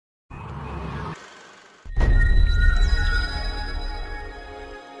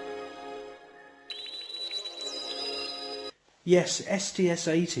Yes,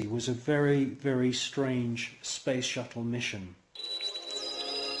 STS-80 was a very, very strange space shuttle mission.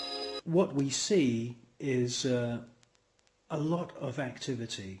 What we see is a lot of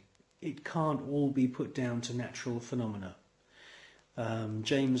activity. It can't all be put down to natural phenomena.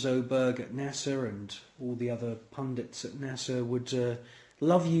 James Oberg at NASA and all the other pundits at NASA would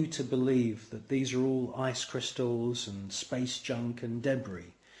love you to believe that these are all ice crystals and space junk and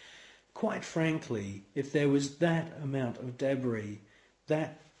debris. Quite frankly, if there was that amount of debris,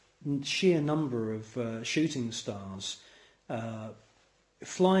 that sheer number of shooting stars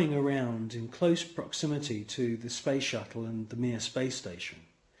flying around in close proximity to the space shuttle and the Mir space station,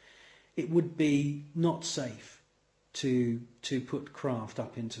 it would be not safe to put craft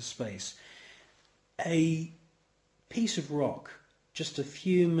up into space. A piece of rock just a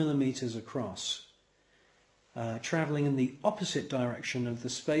few millimeters across, travelling in the opposite direction of the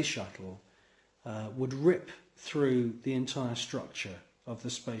space shuttle, would rip through the entire structure of the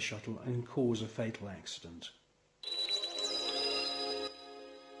space shuttle and cause a fatal accident.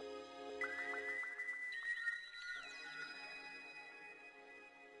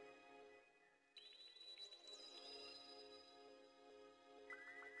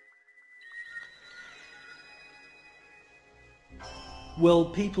 Well,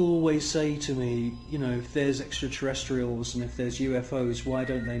 people always say to me, you know, if there's extraterrestrials and if there's UFOs, why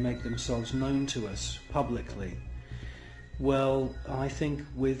don't they make themselves known to us publicly? Well, I think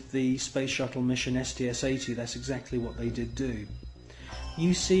with the space shuttle mission STS-80, that's exactly what they did do.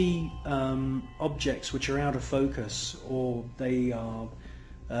 You see objects which are out of focus, or they are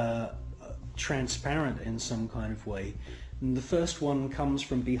transparent in some kind of way. And the first one comes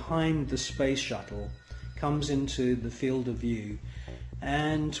from behind the space shuttle, comes into the field of view,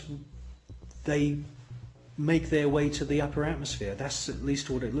 and they make their way to the upper atmosphere. That's at least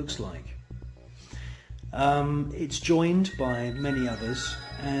what it looks like. It's joined by many others,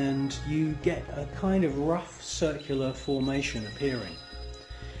 and you get a kind of rough circular formation appearing.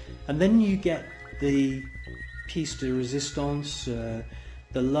 And then you get the piece de resistance, the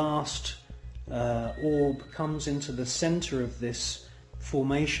last orb comes into the center of this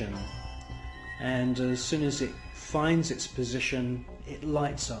formation, and as soon as it finds its position, it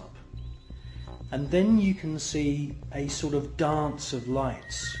lights up. And then you can see a sort of dance of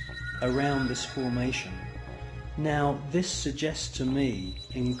lights around this formation. Now, this suggests to me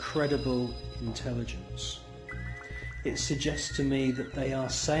incredible intelligence. It suggests to me that they are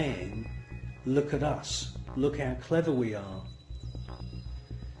saying, look at us, look how clever we are.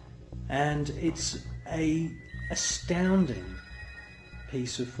 And it's an astounding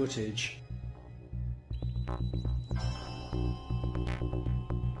piece of footage.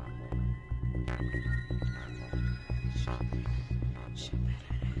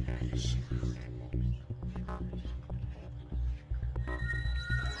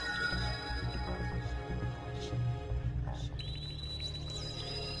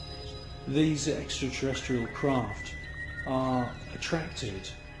 These extraterrestrial craft are attracted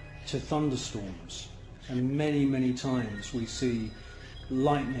to thunderstorms, and many times we see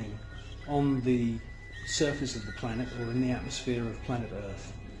lightning on the surface of the planet or in the atmosphere of planet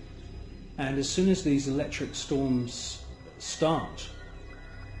Earth. And as soon as these electric storms start,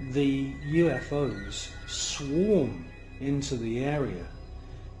 the UFOs swarm into the area.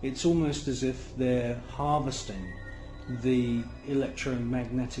 It's almost as if they're harvesting the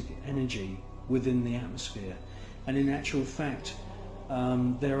electromagnetic energy within the atmosphere. And in actual fact,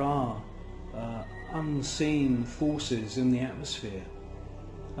 there are unseen forces in the atmosphere,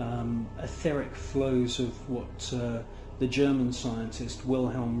 etheric flows of what the German scientist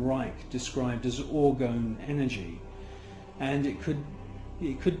Wilhelm Reich described as orgone energy. And it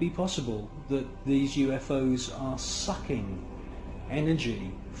could be possible that these UFOs are sucking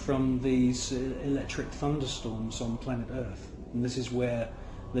energy from these electric thunderstorms on planet Earth, and this is where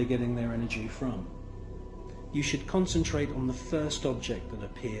they're getting their energy from. You should concentrate on the first object that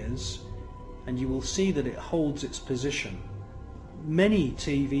appears, and you will see that it holds its position. Many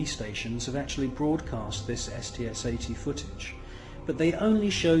TV stations have actually broadcast this STS-80 footage, but they only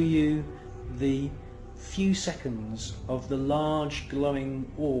show you the few seconds of the large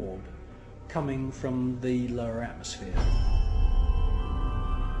glowing orb coming from the lower atmosphere.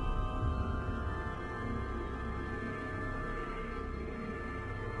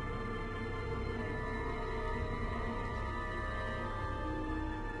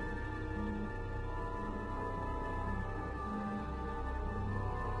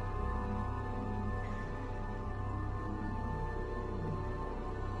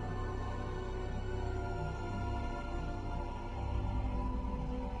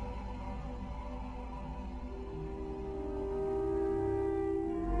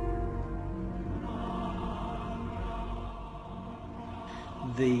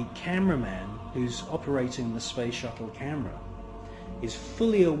 the cameraman who's operating the space shuttle camera is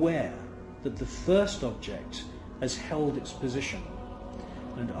fully aware that the first object has held its position,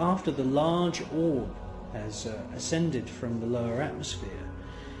 and after the large orb has ascended from the lower atmosphere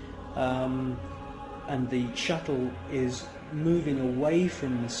and the shuttle is moving away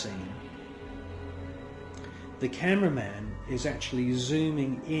from the scene, the cameraman is actually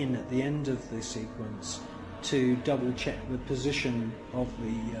zooming in at the end of the sequence to double check the position of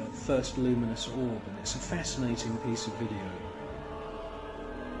the first luminous orb, and it's a fascinating piece of video.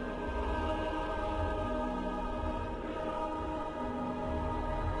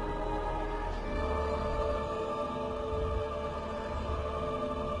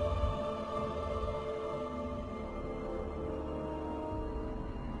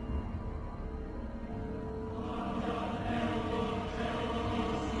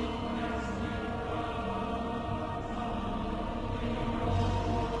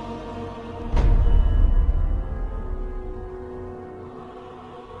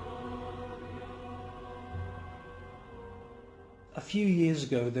 A few years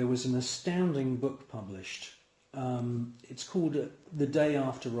ago there was an astounding book published. It's called The Day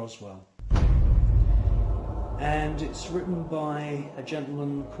After Roswell, and it's written by a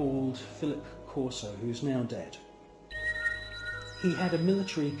gentleman called Philip Corso, who's now dead. He had a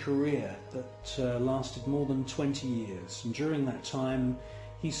military career that lasted more than 20 years, and during that time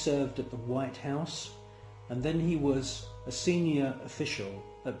he served at the White House, and then he was a senior official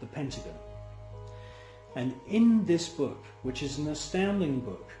at the Pentagon. And in this book, which is an astounding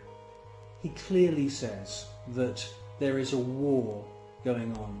book, he clearly says that there is a war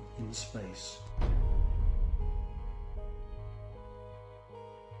going on in space.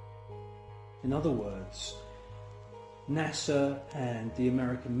 In other words, NASA and the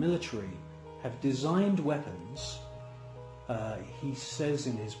American military have designed weapons. He says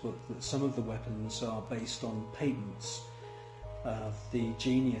in his book that some of the weapons are based on patents of the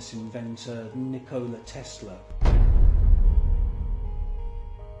genius inventor Nikola Tesla.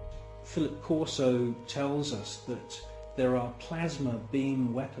 Philip Corso tells us that there are plasma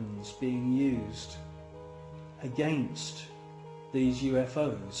beam weapons being used against these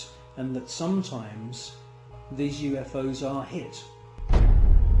UFOs, and that sometimes these UFOs are hit.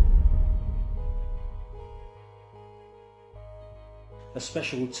 A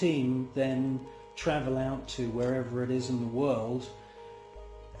special team then travel out to wherever it is in the world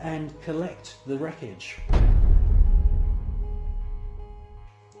and collect the wreckage.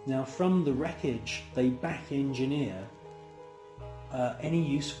 Now, from the wreckage they back engineer any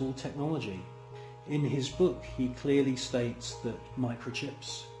useful technology. In his book he clearly states that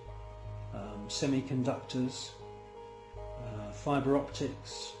microchips, semiconductors, fiber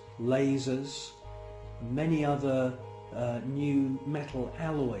optics, lasers, many other new metal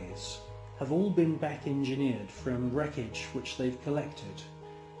alloys have all been back engineered from wreckage which they've collected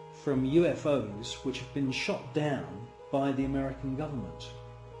from UFOs which have been shot down by the American government.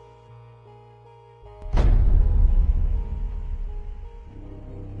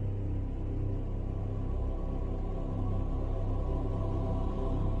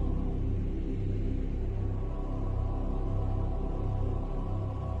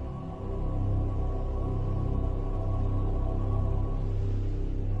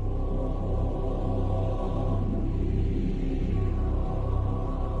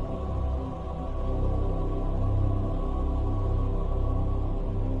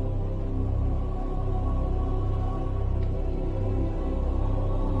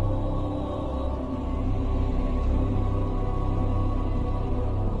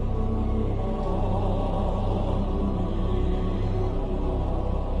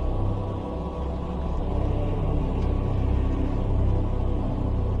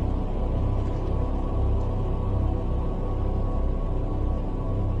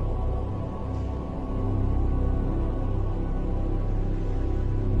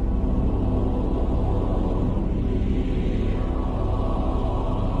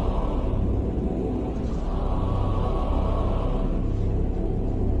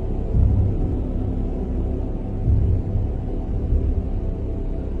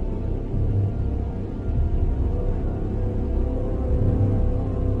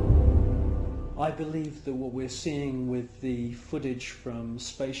 I believe that what we're seeing with the footage from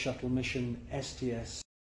Space Shuttle mission STS